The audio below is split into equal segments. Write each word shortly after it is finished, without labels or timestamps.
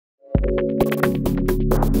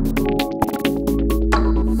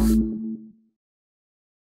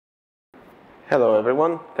Hello,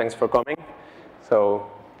 everyone. Thanks for coming.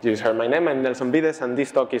 So you just heard my name. I'm Nelson Vides, and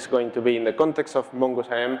this talk is going to be in the context of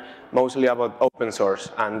MongooseIM, mostly about open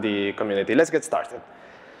source and the community. Let's get started.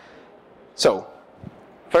 So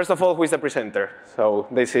first of all, who is the presenter? So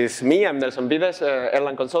this is me. I'm Nelson Vides,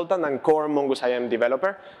 Erlang consultant and core MongooseIM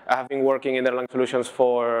developer. I have been working in Erlang Solutions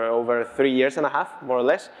for over 3 years and a half, more or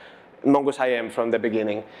less. MongooseIM from the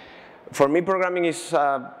beginning. For me, programming is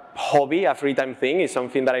a hobby, a free time thing. It's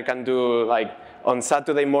something that I can do like on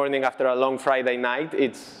Saturday morning after a long Friday night.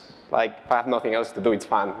 It's like, if I have nothing else to do, it's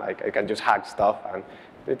fun. Like, I can just hack stuff, and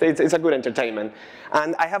it's a good entertainment.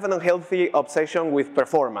 And I have an unhealthy obsession with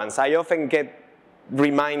performance. I often get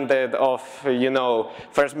reminded of,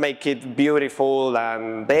 first make it beautiful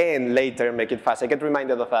and then later make it fast. I get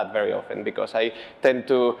reminded of that very often because I tend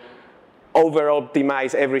to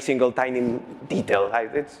over-optimize every single tiny detail.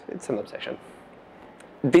 It's an obsession.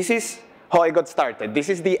 This is how I got started. This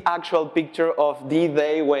is the actual picture of the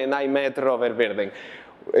day when I met Robert Virding.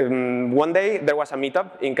 One day, there was a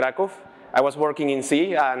meetup in Krakow. I was working in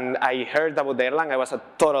C, and I heard about Erlang. I was a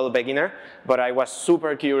total beginner, but I was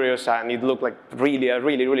super curious, and it looked like a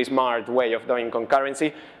really smart way of doing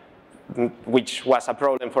concurrency, which was a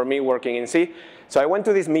problem for me working in C. So I went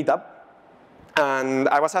to this meetup, and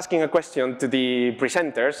I was asking a question to the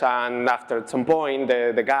presenters, and after some point,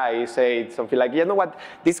 the guy said something like, you know what,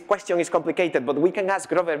 this question is complicated, but we can ask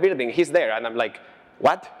Robert Virding, he's there. And I'm like,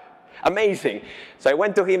 what? Amazing. So I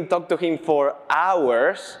went to him, talked to him for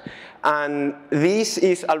hours, and this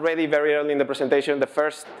is already very early in the presentation, the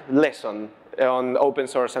first lesson on open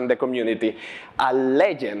source and the community. A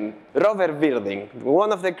legend, Robert Virding,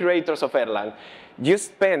 one of the creators of Erlang, just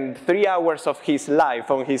spent 3 hours of his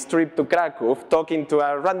life on his trip to Krakow talking to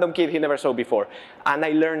a random kid he never saw before. And I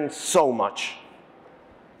learned so much.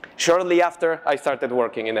 Shortly after, I started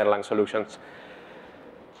working in Erlang Solutions.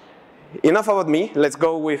 Enough about me. Let's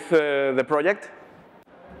go with the project.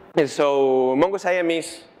 And so MongooseIM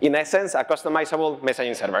is, in essence, a customizable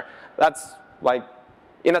messaging server. That's like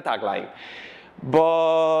in a tagline.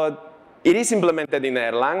 But it is implemented in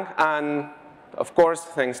Erlang, and of course,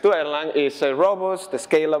 thanks to Erlang, is robust,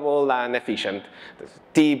 scalable, and efficient. That's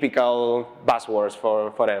typical buzzwords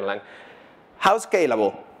for Erlang. How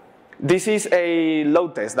scalable? This is a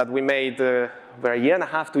load test that we made over a year and a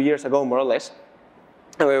half, 2 years ago, more or less,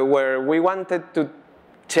 where we wanted to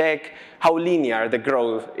check how linear the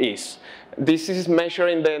growth is. This is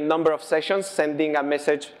measuring the number of sessions, sending a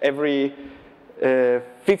message every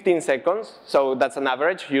 15 seconds, so that's an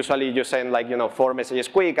average. Usually you send 4 messages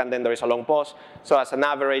quick, and then there is a long pause. So as an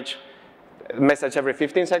average, message every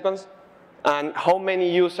 15 seconds. And how many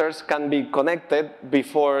users can be connected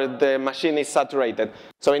before the machine is saturated.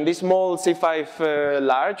 So in this small C5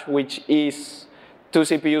 large, which is 2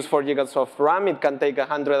 CPUs, 4 gigabytes of RAM, it can take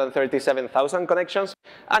 137,000 connections,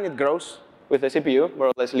 and it grows with the CPU, more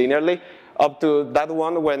or less linearly, up to that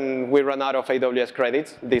one when we run out of AWS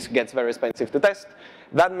credits. This gets very expensive to test.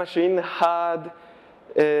 That machine had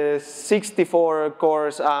 64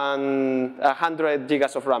 cores and 100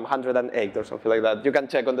 gigas of RAM, 108 or something like that. You can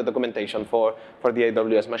check on the documentation for the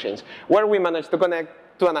AWS machines, where we managed to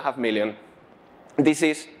connect 2.5 million. This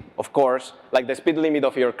is, of course, like the speed limit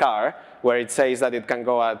of your car, where it says that it can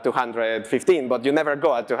go at 215, but you never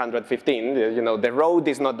go at 215. The road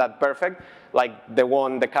is not that perfect, like the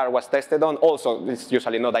one the car was tested on. Also, it's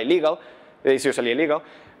usually not illegal. It's usually illegal.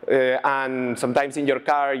 And sometimes in your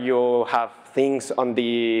car, you have things on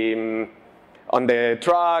the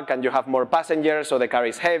truck, and you have more passengers, so the car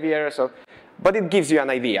is heavier. But it gives you an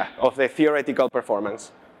idea of the theoretical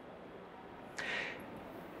performance.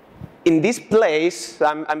 In this place,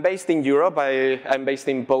 I'm based in Europe. I'm based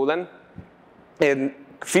in Poland. And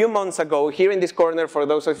a few months ago, here in this corner, for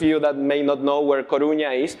those of you that may not know where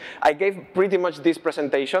Coruña is, I gave pretty much this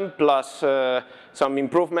presentation, plus some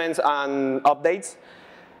improvements and updates.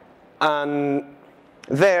 And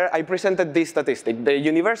there, I presented this statistic. The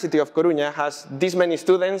University of Coruña has this many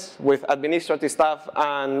students with administrative staff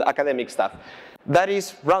and academic staff. That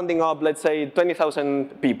is rounding up, let's say,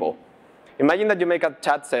 20,000 people. Imagine that you make a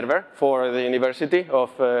chat server for the University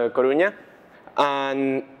of Coruña,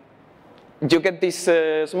 and you get this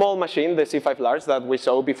small machine, the C5 large that we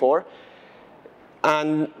saw before,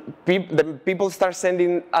 and the people start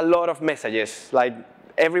sending a lot of messages. Like,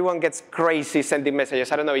 everyone gets crazy sending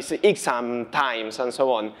messages. I don't know, it's exam times and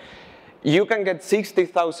so on. You can get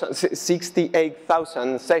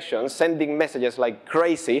 68,000 sessions sending messages like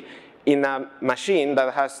crazy in a machine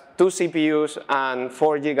that has 2 CPUs and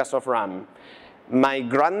 4 gigas of RAM. My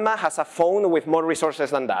grandma has a phone with more resources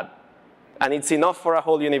than that. and it's enough for a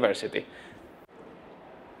whole university.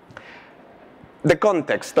 The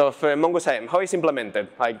context of MongooseIM, how it's implemented.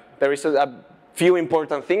 Like, there is a few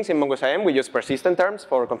important things in MongooseIM. We use persistent terms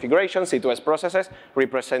for configuration, C2S processes,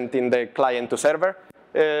 representing the client-to-server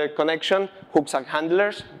connection, hooks and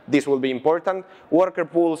handlers, this will be important, worker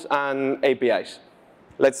pools, and APIs.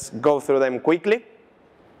 Let's go through them quickly.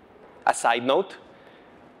 A side note,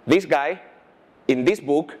 this guy, in this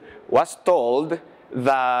book, was told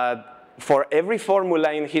that for every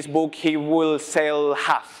formula in his book, he will sell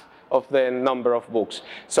half of the number of books.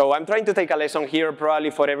 So I'm trying to take a lesson here. Probably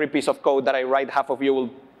for every piece of code that I write, half of you will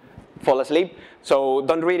fall asleep. So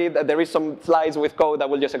don't read it. There is some slides with code. I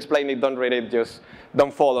will just explain it. Don't read it. Just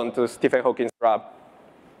don't fall onto Stephen Hawking's trap.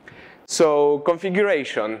 So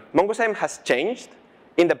configuration. MongooseIM has changed.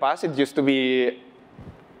 In the past, it used to be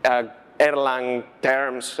a Erlang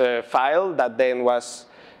terms file that then was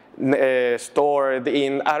stored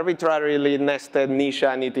in arbitrarily nested niche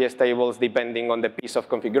and ETS tables depending on the piece of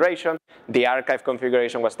configuration. The archive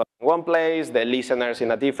configuration was stored in one place, the listeners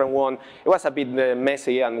in a different one. It was a bit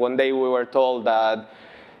messy, and one day we were told that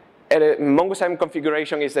MongooseIM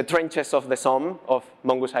configuration is the trenches of the sum of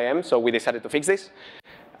MongooseIM, so we decided to fix this.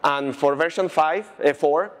 And for version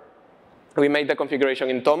 4, we made the configuration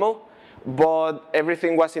in TOML, but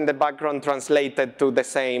everything was in the background translated to the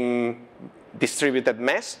same distributed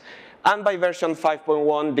mesh. And by version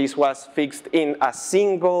 5.1, this was fixed in a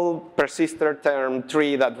single persister term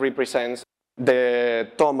tree that represents the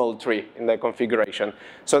TOML tree in the configuration.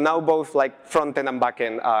 So now both like front-end and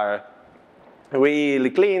back-end are really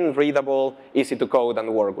clean, readable, easy to code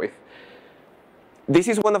and work with. This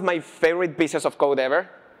is one of my favorite pieces of code ever.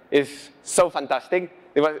 It's so fantastic.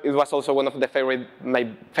 It was also one of the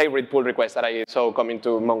my favorite pull requests that I saw coming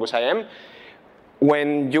to MongooseIM.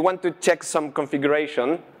 When you want to check some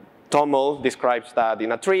configuration, TOML describes that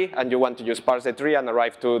in a tree, and you want to just parse the tree and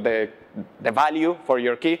arrive to the value for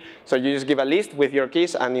your key. So you just give a list with your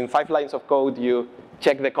keys, and in 5 lines of code, you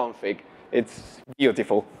check the config. It's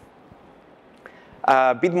beautiful.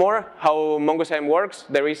 A bit more how MongooseIM works.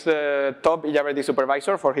 There is a top EJRD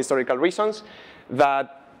supervisor for historical reasons.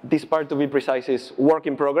 That this part, to be precise, is work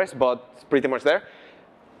in progress, but it's pretty much there.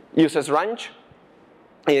 Uses Ranch.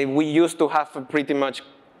 We used to have a pretty much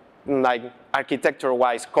like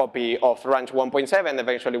architecture-wise copy of Ranch 1.7.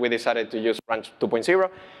 Eventually, we decided to use Ranch 2.0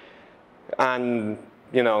 and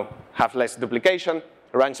have less duplication.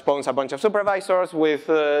 Ranch spawns a bunch of supervisors with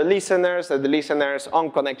listeners. The listeners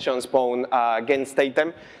on connection spawn against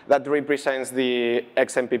item that represents the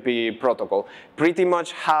XMPP protocol. Pretty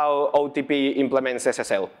much how OTP implements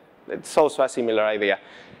SSL. It's also a similar idea.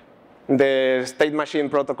 The state machine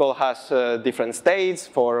protocol has different states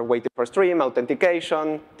for waiting for stream,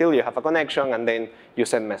 authentication, till you have a connection, and then you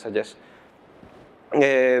send messages.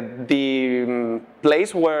 The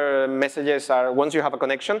place where messages are, once you have a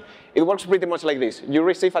connection, it works pretty much like this. You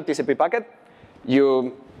receive a TCP packet,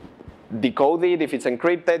 you decode it if it's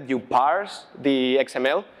encrypted, you parse the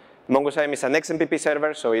XML. MongooseIM is an XMPP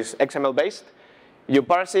server, so it's XML-based. You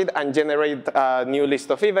parse it and generate a new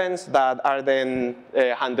list of events that are then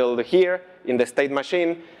handled here in the state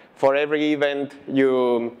machine. For every event,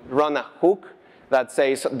 you run a hook that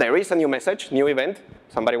says there is a new message, new event.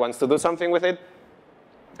 Somebody wants to do something with it.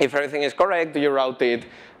 If everything is correct, you route it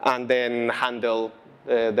and then handle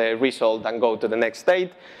the result and go to the next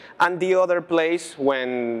state. And the other place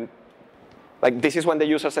when, like this is when the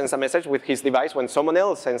user sends a message with his device. When someone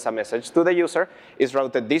else sends a message to the user, is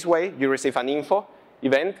routed this way. You receive an info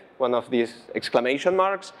event, one of these exclamation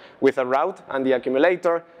marks, with a route and the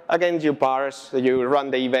accumulator. Again, you parse, you run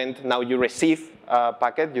the event. Now you receive a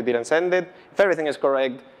packet. You didn't send it. If everything is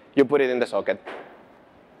correct, you put it in the socket.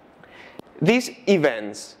 These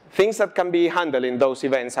events, things that can be handled in those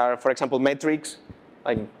events are, for example, metrics,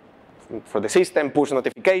 like for the system, push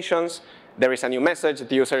notifications. There is a new message,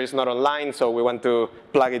 the user is not online, so we want to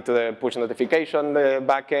plug it to the push notification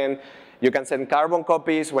backend. You can send carbon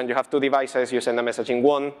copies. When you have 2 devices, you send a message in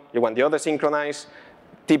one, you want the other synchronized.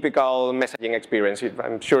 Typical messaging experience,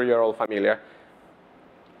 I'm sure you're all familiar.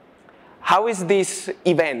 How is this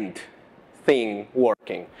event thing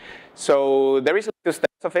working? So there is 2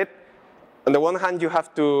 steps of it. On the one hand, you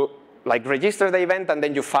have to register the event, and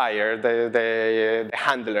then you fire the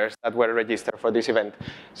handlers that were registered for this event.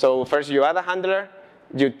 So first you add a handler,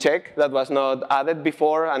 you check that was not added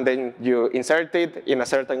before, and then you insert it in a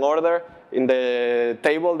certain order in the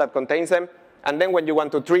table that contains them. And then when you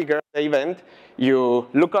want to trigger the event, you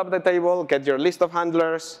look up the table, get your list of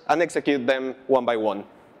handlers, and execute them one by one.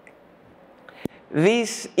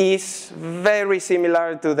 This is very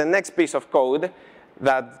similar to the next piece of code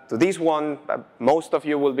that to this one, most of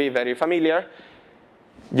you will be very familiar.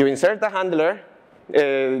 You insert a handler.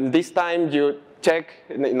 This time you check,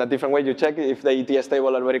 in a different way, you check if the ETS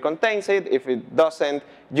table already contains it. If it doesn't,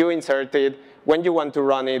 you insert it. When you want to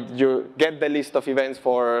run it, you get the list of events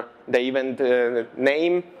for the event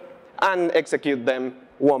name and execute them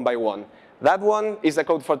one by one. That one is the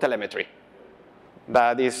code for telemetry.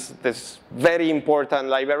 That is this very important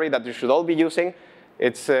library that you should all be using.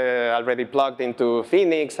 It's already plugged into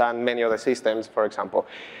Phoenix and many other systems, for example.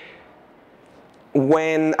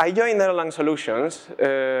 When I joined Erlang Solutions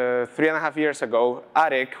 3.5 years ago,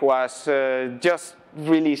 Arek was just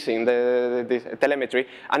releasing the telemetry,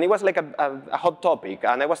 and it was like a hot topic,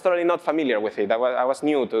 and I was totally not familiar with it. I was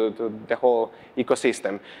new to the whole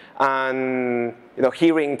ecosystem, and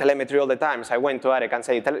hearing telemetry all the time. So I went to Arek and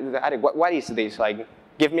said, Arek, what is this? Like,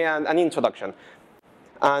 give me an introduction.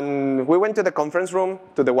 And we went to the conference room,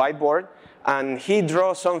 to the whiteboard, and he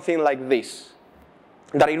drew something like this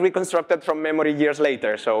that he reconstructed from memory years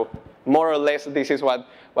later. So more or less, this is what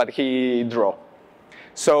he drew.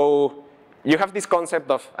 So you have this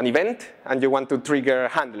concept of an event, and you want to trigger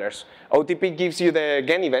handlers. OTP gives you the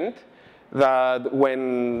gen event that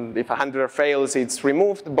if a handler fails, it's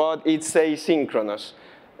removed, but it's asynchronous.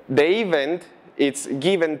 The event, it's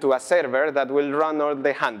given to a server that will run all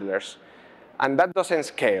the handlers. And that doesn't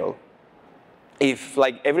scale. If,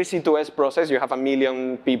 like, every C2S process, you have 1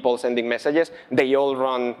 million people sending messages, they all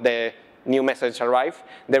run the new message arrive.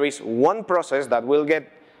 There is one process that will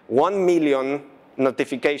get 1 million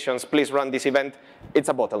notifications, please run this event. It's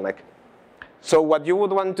a bottleneck. So what you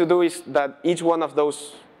would want to do is that each one of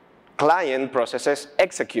those client processes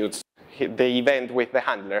executes the event with the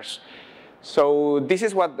handlers. So this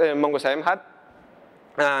is what MongooseIM had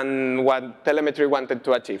and what telemetry wanted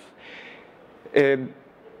to achieve.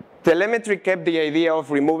 Telemetry kept the idea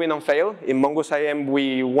of removing on fail. In MongooseIM,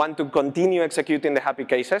 we want to continue executing the happy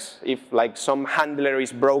cases. If like some handler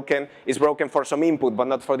is broken for some input, but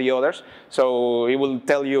not for the others. So it will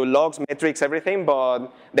tell you logs, metrics, everything,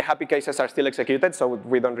 but the happy cases are still executed, so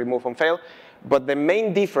we don't remove on fail. But the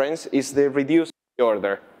main difference is the reduced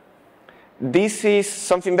order. This is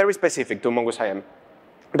something very specific to MongooseIM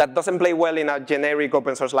that doesn't play well in a generic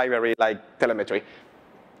open source library like telemetry.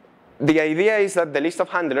 The idea is that the list of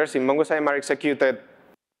handlers in MongooseIM are executed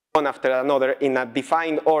one after another in a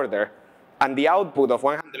defined order, and the output of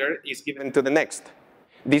one handler is given to the next.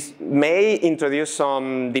 This may introduce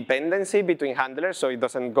some dependency between handlers, so it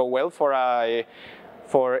doesn't go well for a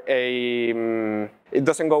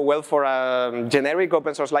generic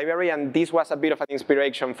open source library, and this was a bit of an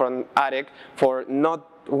inspiration from Arek for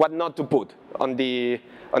what not to put on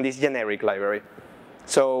this generic library.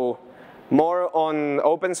 So more on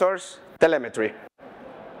open source telemetry.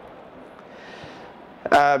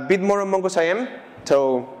 A bit more on MongooseIM.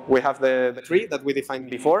 So we have the tree that we defined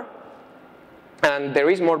before. And there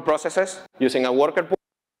is more processes using a worker pool.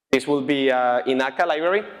 This will be an Inaka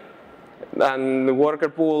library. And the worker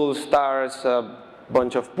pool starts a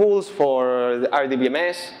bunch of pools for the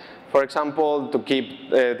RDBMS, for example, to keep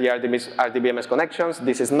the RDBMS connections.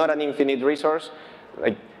 This is not an infinite resource.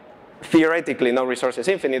 Like, theoretically, no resource is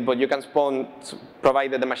infinite, but you can spawn,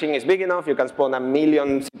 provided the machine is big enough, you can spawn 1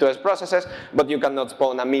 million C2S processes, but you cannot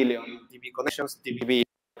spawn 1 million DB connections. DB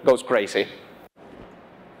goes crazy.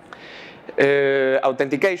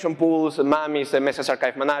 Authentication pools, MAM is the message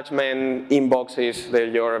archive management, inbox is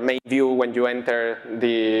your main view when you enter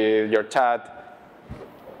your chat.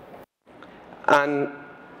 And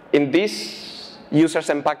in this users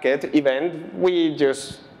and packet event, we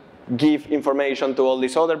just give information to all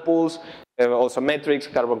these other pools, also metrics,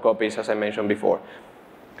 carbon copies, as I mentioned before.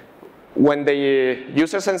 When the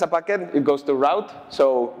user sends a packet, it goes to route.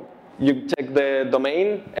 So you check the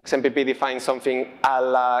domain. XMPP defines something a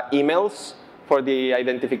la emails for the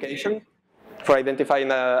identification. For identifying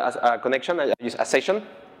a connection, a session.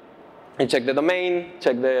 You check the domain,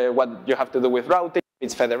 check what you have to do with routing, if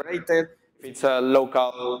it's federated, if it's a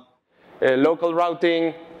local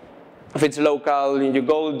routing. If it's local, you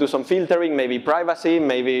go do some filtering, maybe privacy,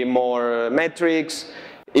 maybe more metrics.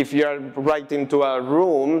 If you're writing to a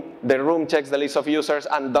room, the room checks the list of users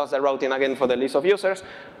and does the routing again for the list of users.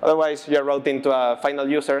 Otherwise, you're routing to a final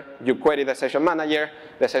user, you query the session manager.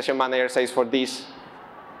 The session manager says for this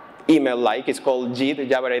email-like, it's called JID,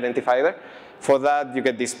 Java Identifier. For that, you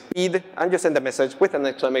get this speed, and you send a message with an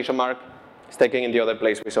exclamation mark, sticking in the other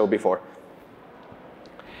place we saw before.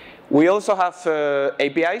 We also have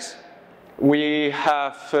APIs. We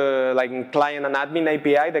have like client and admin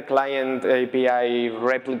API. The client API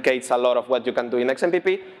replicates a lot of what you can do in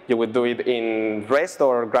XMPP. You would do it in REST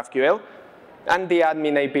or GraphQL. And the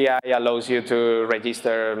admin API allows you to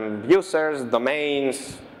register users,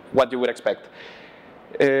 domains, what you would expect.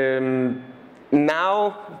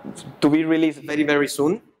 Now, to be released very, very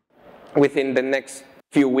soon, within the next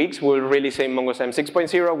few weeks, we'll release a MongooseIM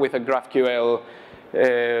 6.0 with a GraphQL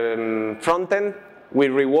frontend. We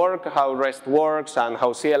rework how REST works and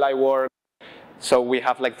how CLI works. So we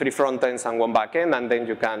have like 3 frontends and 1 backend, and then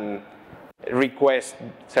you can request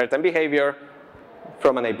certain behavior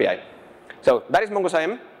from an API. So that is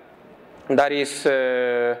MongooseIM. That is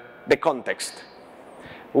the context.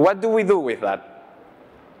 What do we do with that?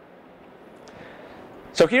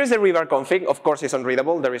 So here's the rebar config. Of course, it's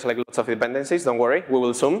unreadable. There is like lots of dependencies. Don't worry, we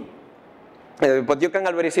will zoom. But you can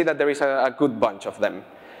already see that there is a good bunch of them.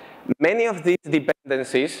 Many of these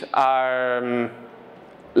dependencies are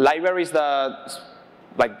libraries that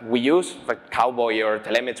like we use, like Cowboy or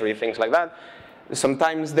telemetry, things like that.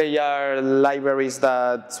 Sometimes they are libraries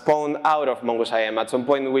that spawn out of MongooseIM. At some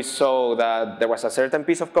point, we saw that there was a certain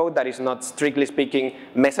piece of code that is not, strictly speaking,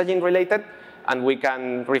 messaging related, and we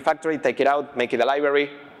can refactor it, take it out, make it a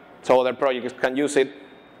library, so other projects can use it.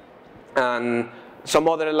 And some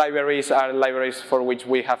other libraries are libraries for which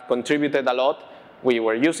we have contributed a lot. We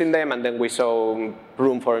were using them, and then we saw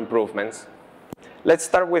room for improvements. Let's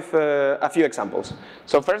start with a few examples.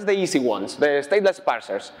 So first, the easy ones, the stateless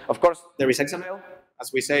parsers. Of course, there is XML.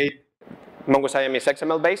 As we say, MongooseIM is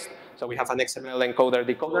XML-based. So we have an XML encoder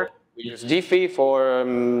decoder. We use Giphy for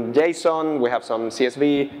JSON. We have some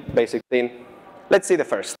CSV, base 16. Let's see the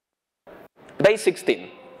first. Base 16,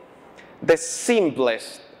 the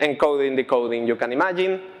simplest encoding decoding you can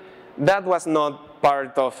imagine. That was not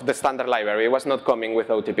part of the standard library. It was not coming with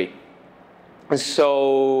OTP.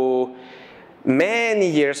 So many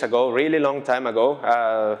years ago, really long time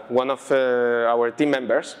ago, one of our team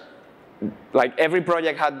members, like every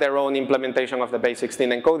project had their own implementation of the base 16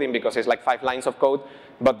 encoding because it's like 5 lines of code,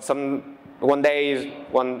 but one day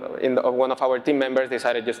one of our team members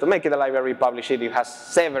decided just to make it a library, publish it. It has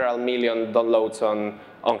several million downloads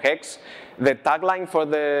on Hex. The tagline for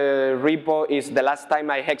the repo is the last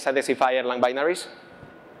time I hexadecify Erlang binaries.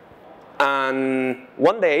 And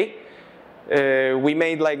one day, we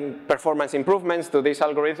made like performance improvements to this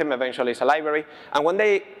algorithm. Eventually, it's a library. And one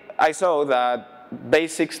day, I saw that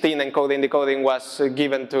base 16 encoding decoding was put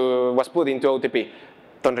into OTP.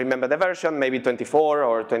 Don't remember the version, maybe 24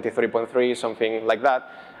 or 23.3, something like that.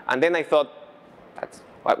 And then I thought,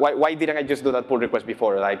 why didn't I just do that pull request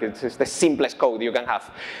before? Like it's the simplest code you can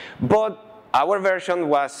have. But our version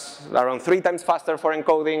was around 3 times faster for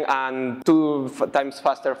encoding and 2 times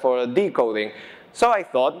faster for decoding. So I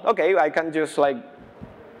thought, okay, I can just like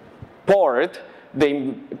port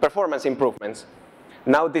the performance improvements.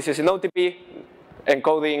 Now this is in OTP,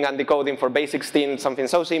 encoding and decoding for base 16, something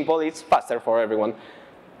so simple, it's faster for everyone.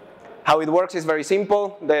 How it works is very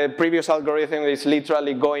simple. The previous algorithm is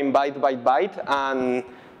literally going byte by byte and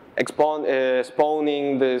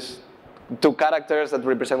spawning these 2 characters that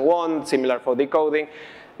represent 1, similar for decoding.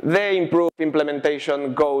 The improved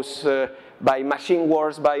implementation goes by machine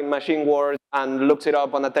words, and looks it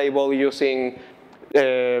up on a table using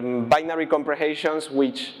binary comprehensions,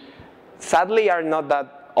 which sadly are not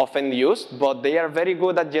that often used, but they are very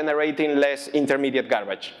good at generating less intermediate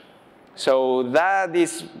garbage. So that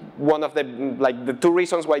is one of the 2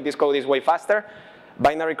 reasons why this code is way faster.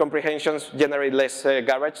 Binary comprehensions generate less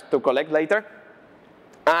garbage to collect later.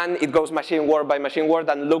 And it goes machine word by machine word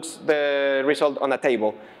and looks the result on a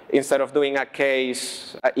table. Instead of doing a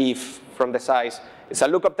case, a if from the size, it's a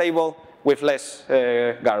lookup table with less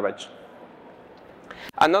garbage.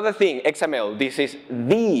 Another thing, XML. This is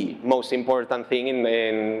the most important thing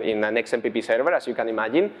in an XMPP server, as you can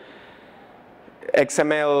imagine.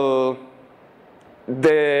 XML,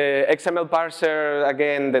 the XML parser,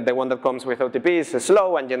 again, the one that comes with OTP is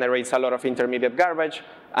slow and generates a lot of intermediate garbage.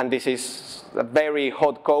 And this is a very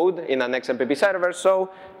hot code in an XMPP server, so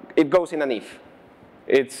it goes in an if.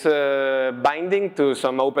 It's binding to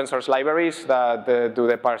some open source libraries that do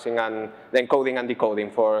the parsing and the encoding and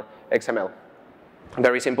decoding for XML.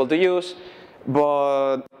 Very simple to use,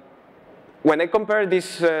 but when I compare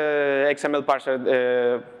this XML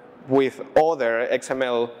parser with other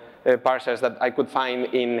XML parsers that I could find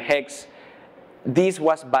in Hex, this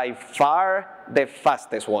was by far the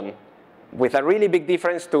fastest one, with a really big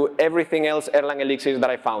difference to everything else Erlang Elixirs that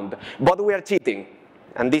I found. But we are cheating,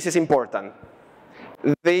 and this is important.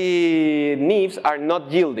 The NIFs are not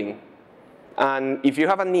yielding. And if you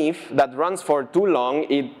have a NIF that runs for too long,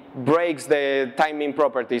 it breaks the timing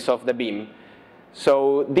properties of the beam.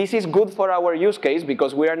 So this is good for our use case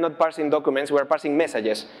because we are not parsing documents, we are parsing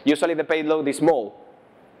messages. Usually the payload is small.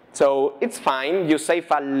 So it's fine. You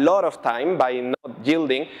save a lot of time by not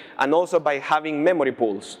yielding and also by having memory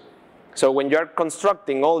pools. So when you're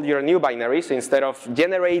constructing all your new binaries, instead of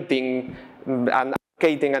generating and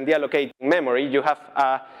allocating and deallocating memory, you have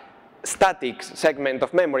a static segment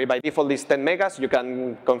of memory. By default, is 10 megas. You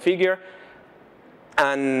can configure.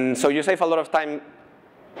 And so you save a lot of time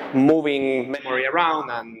moving memory around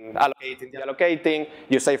and allocating, deallocating.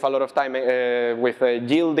 You save a lot of time with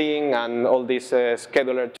yielding and all these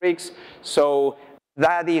scheduler tricks. So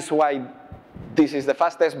that is why this is the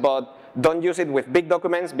fastest, but don't use it with big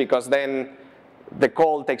documents because then the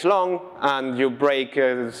call takes long and you break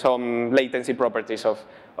some latency properties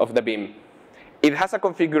of the beam. It has a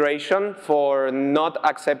configuration for not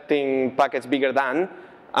accepting packets bigger than,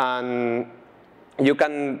 and you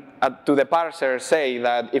can, to the parser, say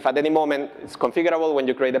that if at any moment, it's configurable when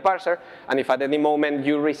you create the parser, and if at any moment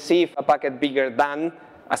you receive a packet bigger than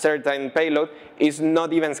a certain payload, it's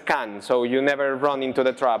not even scanned, so you never run into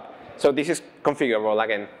the trap. So this is configurable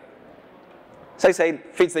again. As I said,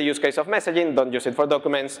 fits the use case of messaging, don't use it for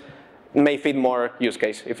documents, may fit more use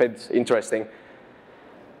case if it's interesting.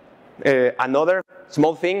 Another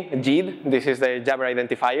small thing, JID, this is the Jabber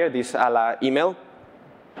identifier, this a la email.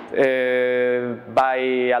 By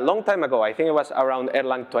a long time ago, I think it was around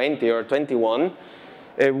Erlang 20 or 21,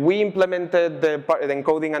 we implemented the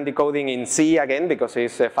encoding and decoding in C again because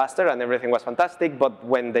it's faster and everything was fantastic, but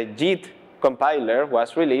when the JIT compiler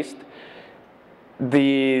was released,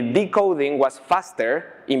 the decoding was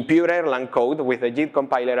faster in pure Erlang code with the JIT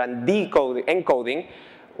compiler, and encoding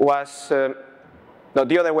was, no,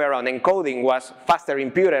 the other way around. Encoding was faster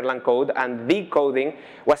in pure Erlang code, and decoding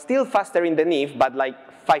was still faster in the NIF, but like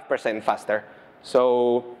 5% faster.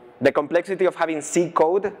 So the complexity of having C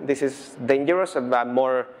code, this is dangerous and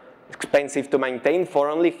more expensive to maintain. For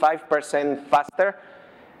only 5% faster,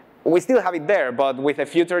 we still have it there, but with the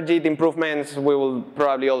future JIT improvements, we will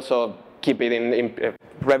probably also keep it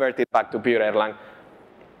revert it back to pure Erlang.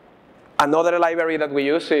 Another library that we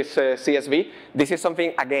use is CSV. This is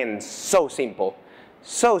something, again, so simple,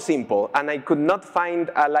 and I could not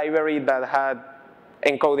find a library that had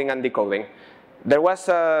encoding and decoding. There was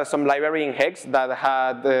some library in Hex that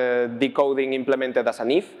had decoding implemented as a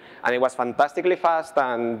NIF, and it was fantastically fast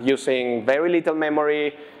and using very little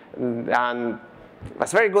memory, and it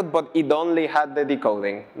was very good, but it only had the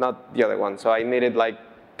decoding, not the other one. So I needed like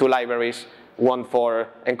 2 libraries, one for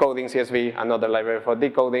encoding CSV, another library for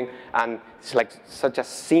decoding, and it's like such a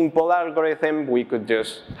simple algorithm, we could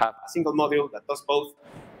just have a single module that does both.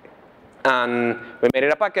 And we made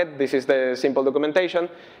it a packet. This is the simple documentation.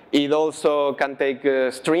 It also can take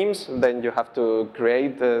streams. Then you have to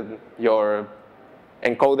create your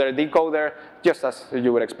encoder, decoder, just as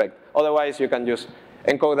you would expect. Otherwise, you can just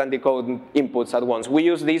encode and decode inputs at once. We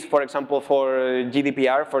use this, for example, for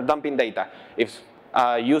GDPR, for dumping data. If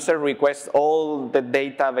a user requests all the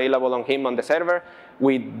data available on him on the server,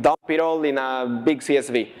 we dump it all in a big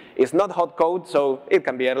CSV. It's not hot code, so it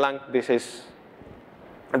can be Erlang. This is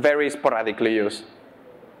very sporadically used.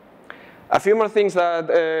 A few more things that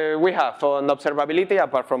we have on observability,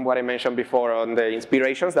 apart from what I mentioned before on the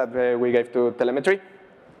inspirations that we gave to telemetry.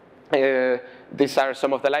 These are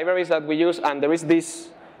some of the libraries that we use, and there is this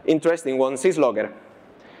interesting one, syslogger.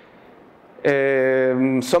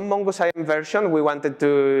 Some MongooseIM version, we wanted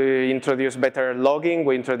to introduce better logging.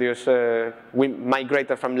 We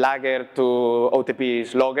migrated from Lagger to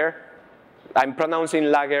OTP's Logger. I'm pronouncing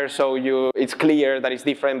Lagger, so it's clear that it's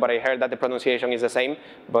different, but I heard that the pronunciation is the same.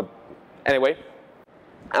 But anyway,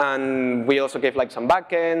 and we also gave like some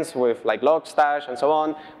backends with like Logstash and so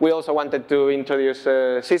on. We also wanted to introduce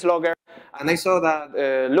syslogger, and I saw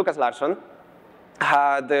that Lucas Larsson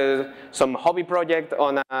had some hobby project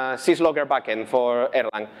on a syslogger backend for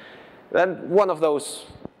Erlang. And one of those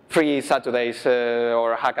free Saturdays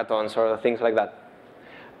or hackathons or things like that.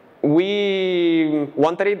 We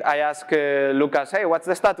wanted it. I asked Lucas, hey, what's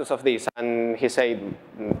the status of this? And he said,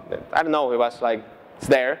 I don't know. It was like, it's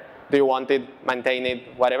there. Do you want it? Maintain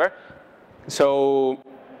it? Whatever. So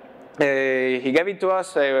he gave it to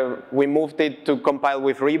us. We moved it to compile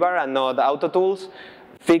with Rebar and not AutoTools.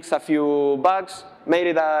 Fixed a few bugs. Made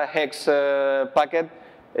it a Hex packet.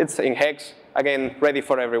 It's in Hex. Again, ready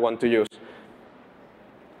for everyone to use.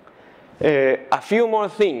 A few more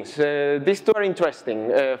things. These two are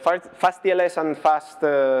interesting. FastTLS and Fast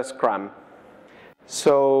Scrum.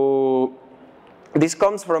 So this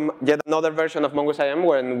comes from yet another version of MongooseIM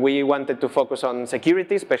when we wanted to focus on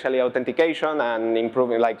security, especially authentication, and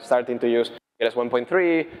improving, like starting to use LS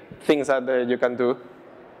 1.3, things that you can do.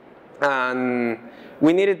 And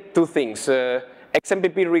we needed 2 things.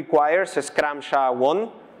 XMPP requires a Scrum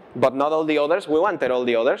SHA-1 but not all the others. We wanted all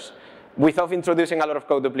the others without introducing a lot of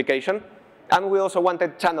code duplication. And we also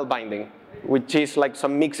wanted channel binding, which is like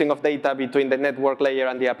some mixing of data between the network layer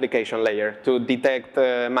and the application layer to detect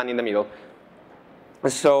man in the middle.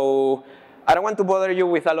 So I don't want to bother you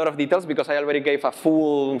with a lot of details because I already gave a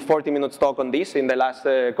full 40-minute talk on this in the last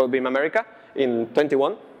CodeBeam America in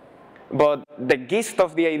 21. But the gist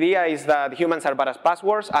of the idea is that humans are bad at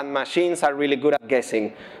passwords and machines are really good at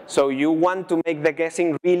guessing. So you want to make the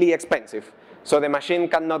guessing really expensive. So the machine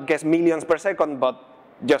cannot guess millions per second, but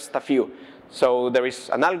just a few. So there is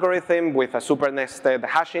an algorithm with a super nested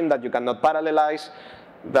hashing that you cannot parallelize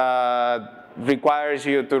that requires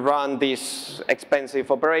you to run this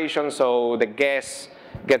expensive operation, so the guess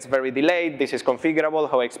gets very delayed. This is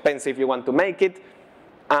configurable, how expensive you want to make it.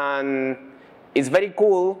 And it's very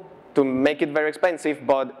cool to make it very expensive,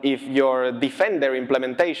 but if your defender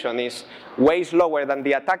implementation is way slower than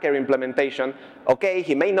the attacker implementation, okay,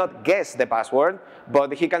 he may not guess the password,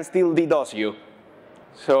 but he can still DDoS you.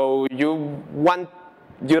 So you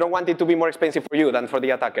don't want it to be more expensive for you than for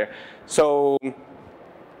the attacker. So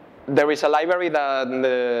there is a library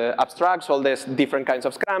that abstracts all these different kinds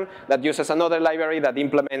of scam that uses another library that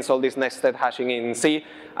implements all this nested hashing in C,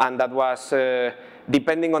 and that was,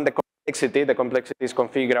 depending on the complexity is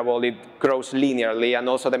configurable, it grows linearly, and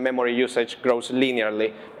also the memory usage grows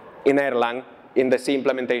linearly. In Erlang, in the C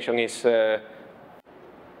implementation is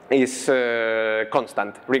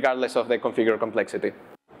constant, regardless of the configured complexity.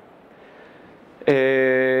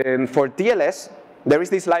 For TLS, there is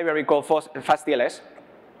this library called FastTLS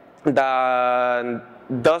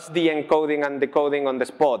that does the encoding and decoding on the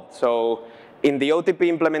spot. So in the OTP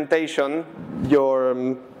implementation,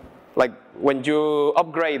 when you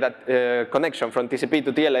upgrade that connection from TCP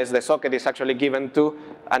to TLS, the socket is actually given to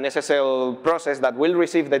an SSL process that will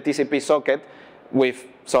receive the TCP socket with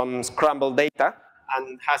some scrambled data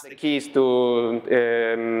and has the keys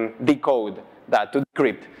to decode that, to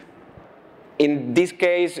decrypt. In this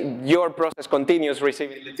case, your process continues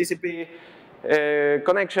receiving the TCP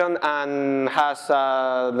connection and has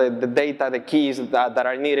the data, the keys that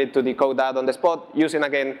are needed to decode that on the spot, using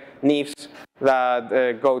again NIFs that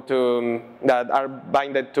that are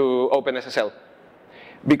binded to OpenSSL.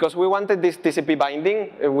 Because we wanted this TCP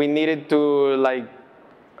binding, we needed to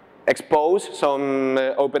expose some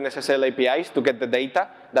OpenSSL APIs to get the data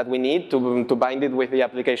that we need to bind it with the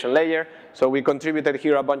application layer. So we contributed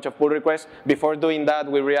here a bunch of pull requests. Before doing that,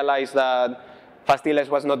 we realized that FastTLS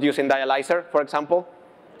was not using dialyzer, for example.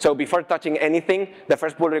 So before touching anything, the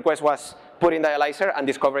first pull request was putting dialyzer and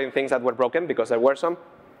discovering things that were broken, because there were some.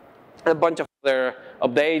 A bunch of other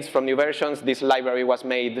updates from new versions. This library was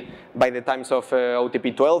made by the times of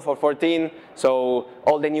OTP 12 or 14. So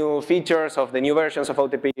all the new features of the new versions of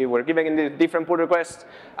OTP were given in the different pull requests.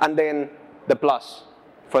 And then the plus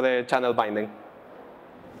for the channel binding.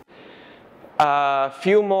 A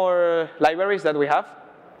few more libraries that we have.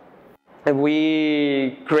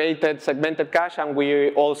 We created segmented cache, and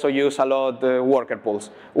we also use a lot worker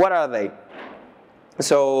pools. What are they?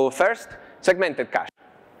 So first, segmented cache.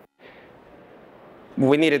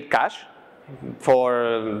 We needed cache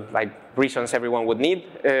for reasons everyone would need.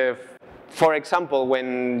 For example,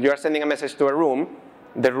 when you're sending a message to a room,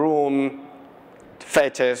 the room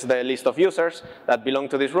fetches the list of users that belong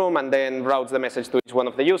to this room and then routes the message to each one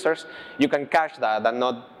of the users. You can cache that and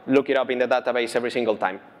not look it up in the database every single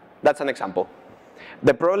time. That's an example.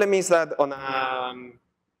 The problem is that on a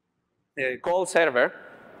call server,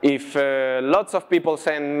 if lots of people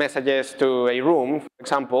send messages to a room, for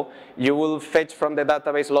example, you will fetch from the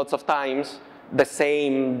database lots of times the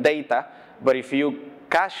same data. But if you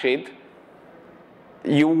cache it,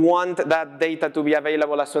 you want that data to be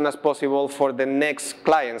available as soon as possible for the next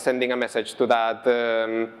client sending a message to that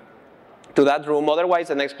room. Otherwise,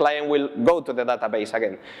 the next client will go to the database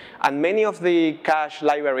again. And many of the cache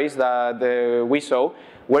libraries that we saw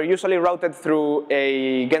were usually routed through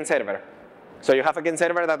a GEN server. So you have a GEN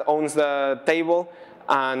server that owns the table,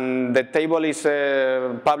 and the table is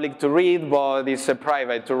public to read, but it's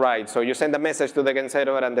private to write. So you send a message to the GEN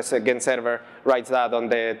server, and the GEN server writes that on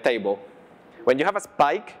the table. When you have a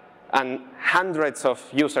spike and hundreds of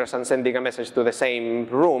users are sending a message to the same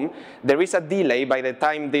room, there is a delay by the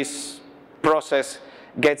time this process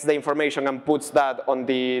gets the information and puts that on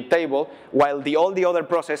the table, while all the other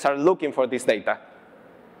processes are looking for this data.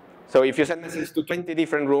 So if you send messages to 20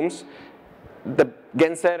 different rooms, the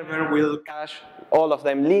GEN server will cache all of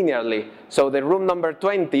them linearly. So the room number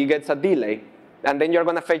 20 gets a delay. And then you're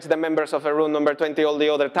going to fetch the members of a room number 20 all the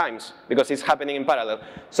other times, because it's happening in parallel.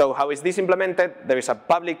 So how is this implemented? There is a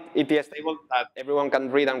public ETS table that everyone can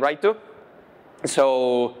read and write to.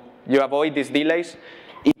 So you avoid these delays.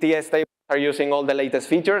 ETS tables are using all the latest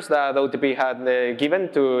features that OTP had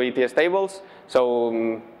given to ETS tables.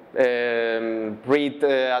 So read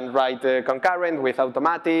and write concurrent with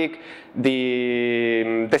automatic,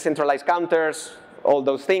 the decentralized counters, all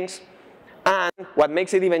those things. And what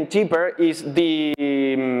makes it even cheaper is the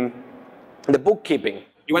bookkeeping.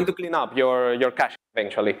 You want to clean up your cache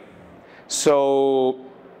eventually. So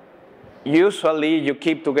usually you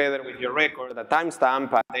keep together with your record a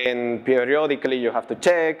timestamp, and then periodically you have to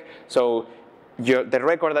check. So the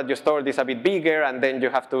record that you stored is a bit bigger, and then you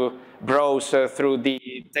have to browse through the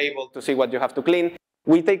table to see what you have to clean.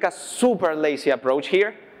 We take a super lazy approach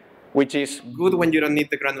here, which is good when you don't need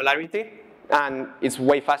the granularity, and it's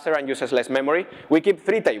way faster and uses less memory. We keep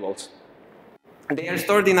 3 tables. They are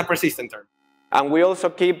stored in a persistent term. And we also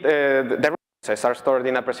keep, the references are stored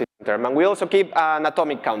in a persistent term. And we also keep an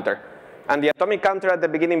atomic counter. And the atomic counter at the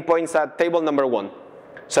beginning points at table number 1.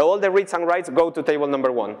 So all the reads and writes go to table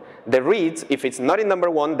number 1. The reads, if it's not in number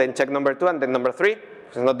 1, then check number 2 and then number 3. If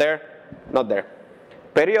it's not there, not there.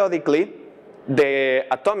 Periodically, the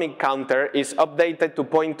atomic counter is updated to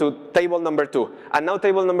point to table number 2. And now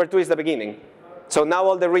table number 2 is the beginning. So now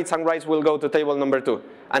all the reads and writes will go to table number 2.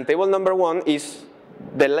 And table number 1 is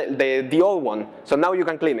the old one. So now you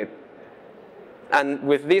can clean it. And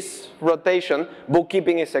with this rotation,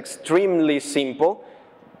 bookkeeping is extremely simple.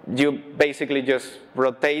 You basically just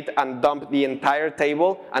rotate and dump the entire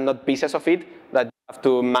table and not pieces of it that you have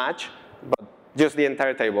to match, but just the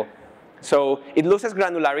entire table. So it loses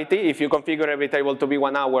granularity if you configure every table to be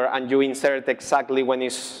 1 hour and you insert exactly when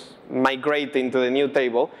it's migrating to the new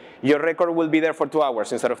table. Your record will be there for 2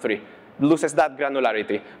 hours instead of 3. Loses that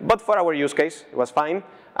granularity. But for our use case, it was fine,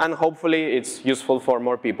 and hopefully it's useful for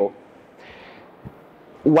more people.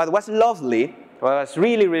 What was lovely, what was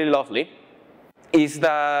really, really lovely, is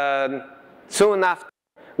that soon after,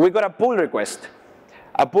 we got a pull request.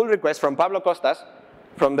 A pull request from Pablo Costas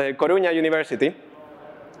from the Coruña University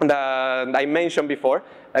that I mentioned before.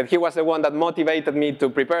 And he was the one that motivated me to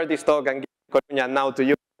prepare this talk and give Coruña now to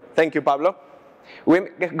you. Thank you, Pablo. We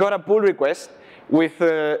got a pull request with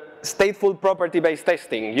stateful property-based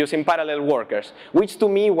testing using parallel workers, which to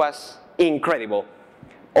me was incredible.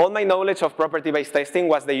 All my knowledge of property-based testing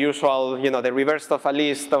was the usual, the reverse of a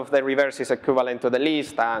list of the reverse is equivalent to the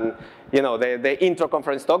list, and the intro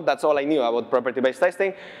conference talk. That's all I knew about property-based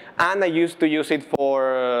testing. And I used to use it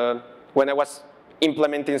for when I was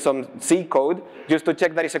implementing some C code, just to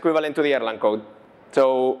check that it's equivalent to the Erlang code.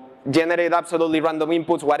 So generate absolutely random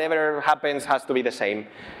inputs. Whatever happens has to be the same.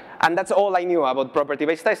 And that's all I knew about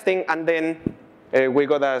property-based testing. And then we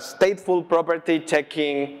got a stateful property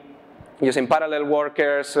checking using parallel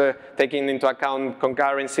workers, taking into account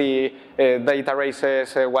concurrency, data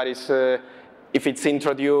races, what is, if it's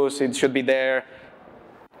introduced, it should be there.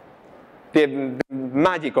 The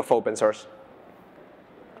magic of open source.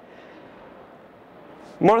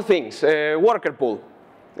 More things, worker pool.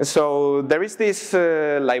 So there is this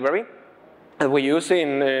library that we use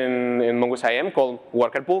in MongooseIM called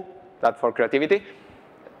worker pool, that for creativity,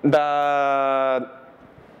 that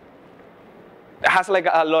has like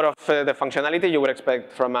a lot of the functionality you would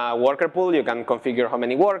expect from a worker pool. You can configure how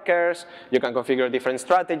many workers, you can configure different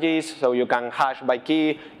strategies, so you can hash by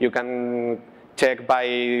key, you can check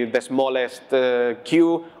by the smallest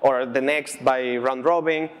queue, or the next by round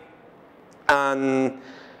robin. And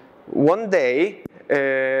one day,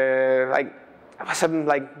 I was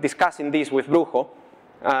discussing this with Brujo,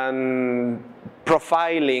 and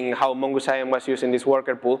profiling how MongooseIM was using this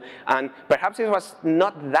worker pool, and perhaps it was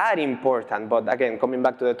not that important, but again, coming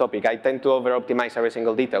back to the topic, I tend to over-optimize every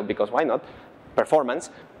single detail, because why not? Performance.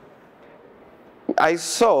 I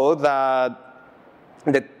saw that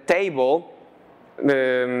the table,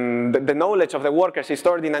 the knowledge of the workers is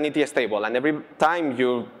stored in an ETS table, and every time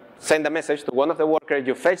you send a message to one of the workers,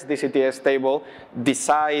 you fetch this ETS table,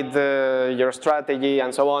 decide your strategy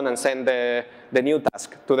and so on, and send the new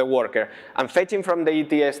task to the worker. And fetching from the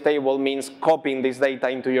ETS table means copying this data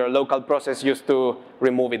into your local process just to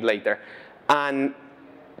remove it later. And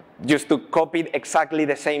just to copy exactly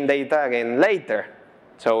the same data again later.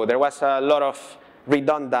 So there was a lot of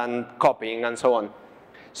redundant copying and so on.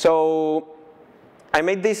 So I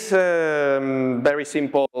made this very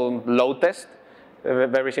simple load test,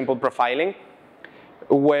 very simple profiling,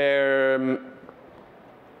 where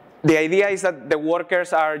the idea is that the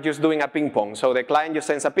workers are just doing a ping pong. So the client just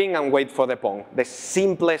sends a ping and waits for the pong. The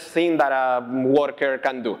simplest thing that a worker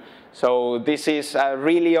can do. So this is a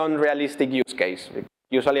really unrealistic use case.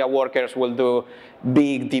 Usually workers will do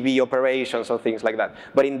big DB operations or things like that.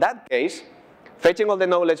 But in that case, fetching all the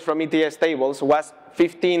knowledge from ETS tables was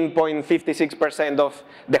 15.56% of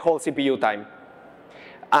the whole CPU time.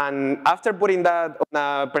 And after putting that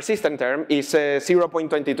on a persistent term is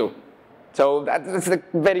 0.22. So that's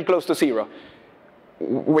very close to 0.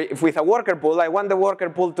 With a worker pool, I want the worker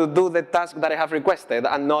pool to do the task that I have requested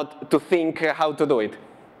and not to think how to do it.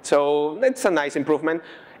 So that's a nice improvement.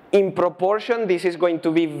 In proportion, this is going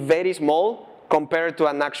to be very small compared to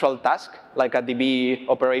an actual task, like a DB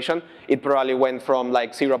operation. It probably went from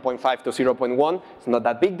like 0.5 to 0.1. It's not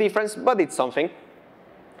that big difference, but it's something.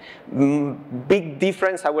 Big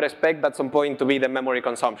difference, I would expect at some point to be the memory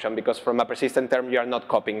consumption, because from a persistent term, you are not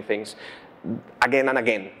copying things again and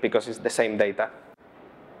again, because it's the same data.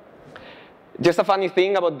 Just a funny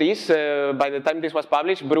thing about this, by the time this was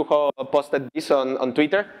published, Brujo posted this on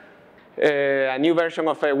Twitter. A new version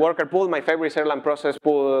of a worker pool, my favorite Erlang process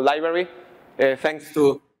pool library, thanks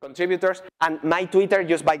to contributors. And my Twitter,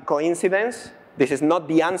 just by coincidence, this is not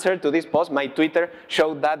the answer to this post, my Twitter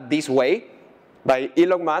showed that this way, by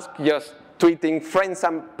Elon Musk just tweeting, friends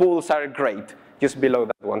and pools are great, just below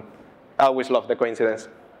that one. I always love the coincidence.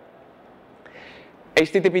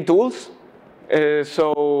 HTTP tools.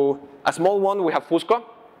 So a small one, we have Fusco.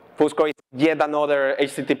 Fusco is yet another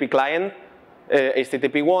HTTP client.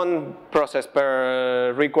 HTTP1, process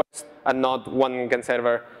per request, and not one GEN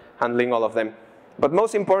server handling all of them. But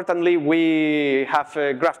most importantly, we have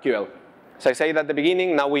GraphQL. So I said at the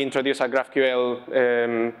beginning, now we introduce a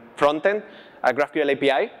GraphQL frontend, a GraphQL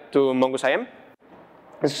API to MongooseIM.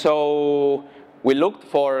 So we looked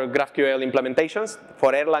for GraphQL implementations.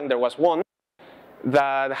 For Erlang, there was one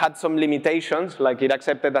that had some limitations, like it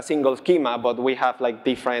accepted a single schema, but we have like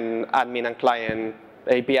different admin and client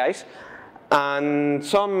APIs, and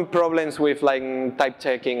some problems with like type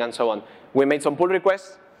checking and so on. We made some pull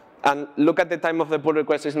requests, and look at the time of the pull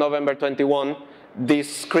request is November 21.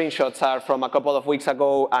 These screenshots are from a couple of weeks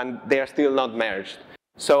ago, and they are still not merged.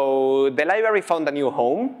 So the library found a new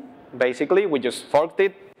home, basically. We just forked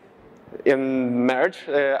it and merged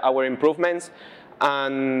our improvements,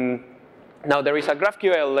 and now there is a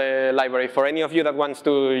GraphQL library for any of you that wants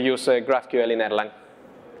to use GraphQL in Erlang.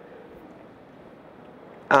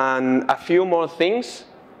 And a few more things,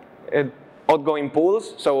 outgoing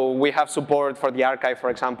pools. So we have support for the archive, for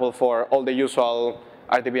example, for all the usual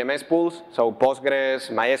RDBMS pools, so Postgres,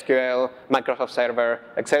 MySQL, Microsoft Server,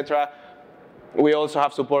 etc. We also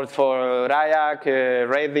have support for Rayak,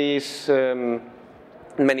 Redis,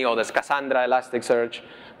 many others, Cassandra, Elasticsearch.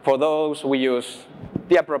 For those, we use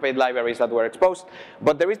the appropriate libraries that were exposed.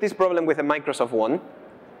 But there is this problem with the Microsoft one,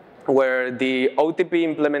 where the OTP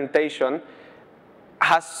implementation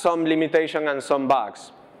has some limitation and some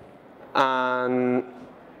bugs. And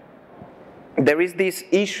there is this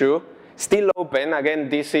issue still open. Again,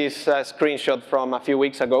 this is a screenshot from a few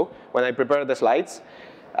weeks ago when I prepared the slides.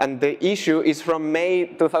 And the issue is from May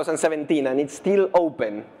 2017, and it's still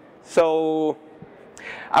open. So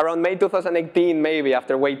around May 2018, maybe,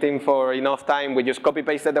 after waiting for enough time, we just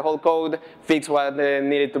copy-pasted the whole code, fixed what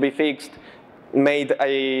needed to be fixed, made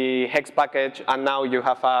a hex package, and now you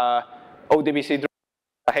have a ODBC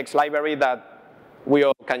hex library that we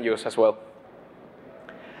all can use as well.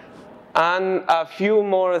 And a few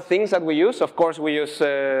more things that we use. Of course, we use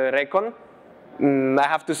Recon. I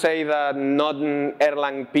have to say that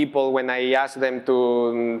non-Erlang people, when I ask them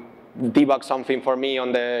to debug something for me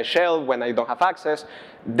on the shell when I don't have access,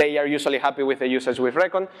 they are usually happy with the usage with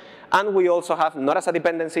Recon. And we also have, not as a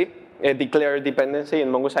dependency, a declared dependency in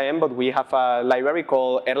MongooseIM, but we have a library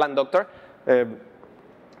called Erlang Doctor,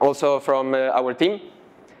 also from our team,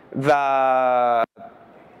 that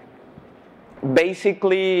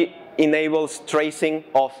basically enables tracing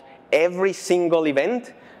of every single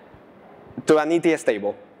event to an ETS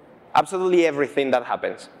table, absolutely everything that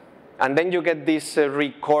happens. And then you get this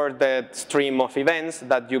recorded stream of events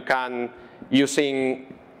that you can,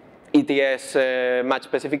 using ETS match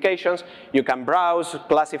specifications, you can browse,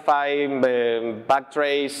 classify,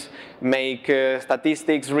 backtrace, make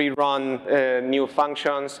statistics, rerun new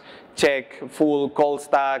functions, check full call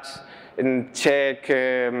stacks, and check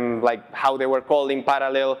like how they were called in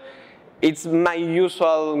parallel. It's my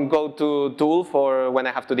usual go-to tool for when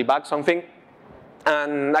I have to debug something.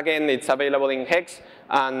 And again, it's available in hex,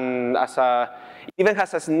 and as it even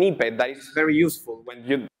has a snippet that is very useful when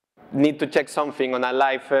you need to check something on a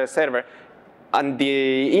live server. And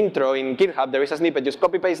the intro in GitHub, there is a snippet. Just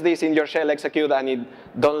copy-paste this in your shell, execute, and it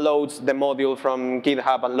downloads the module from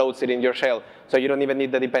GitHub and loads it in your shell. So you don't even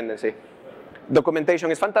need the dependency.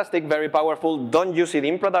 Documentation is fantastic, very powerful. Don't use it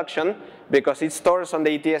in production because it stores on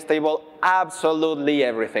the ETS table absolutely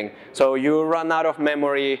everything. So you run out of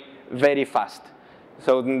memory very fast.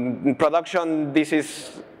 So in production, this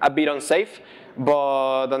is a bit unsafe,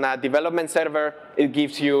 but on a development server, it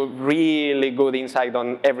gives you really good insight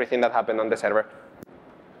on everything that happened on the server.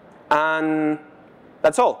 And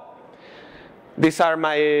that's all. These are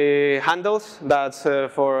my handles. That's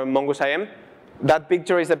for MongooseIM. That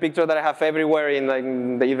picture is a picture that I have everywhere,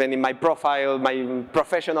 even in my profile, my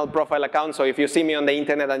professional profile account. So if you see me on the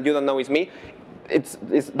internet and you don't know it's me, it's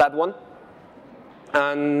that one.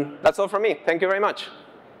 And that's all from me. Thank you very much.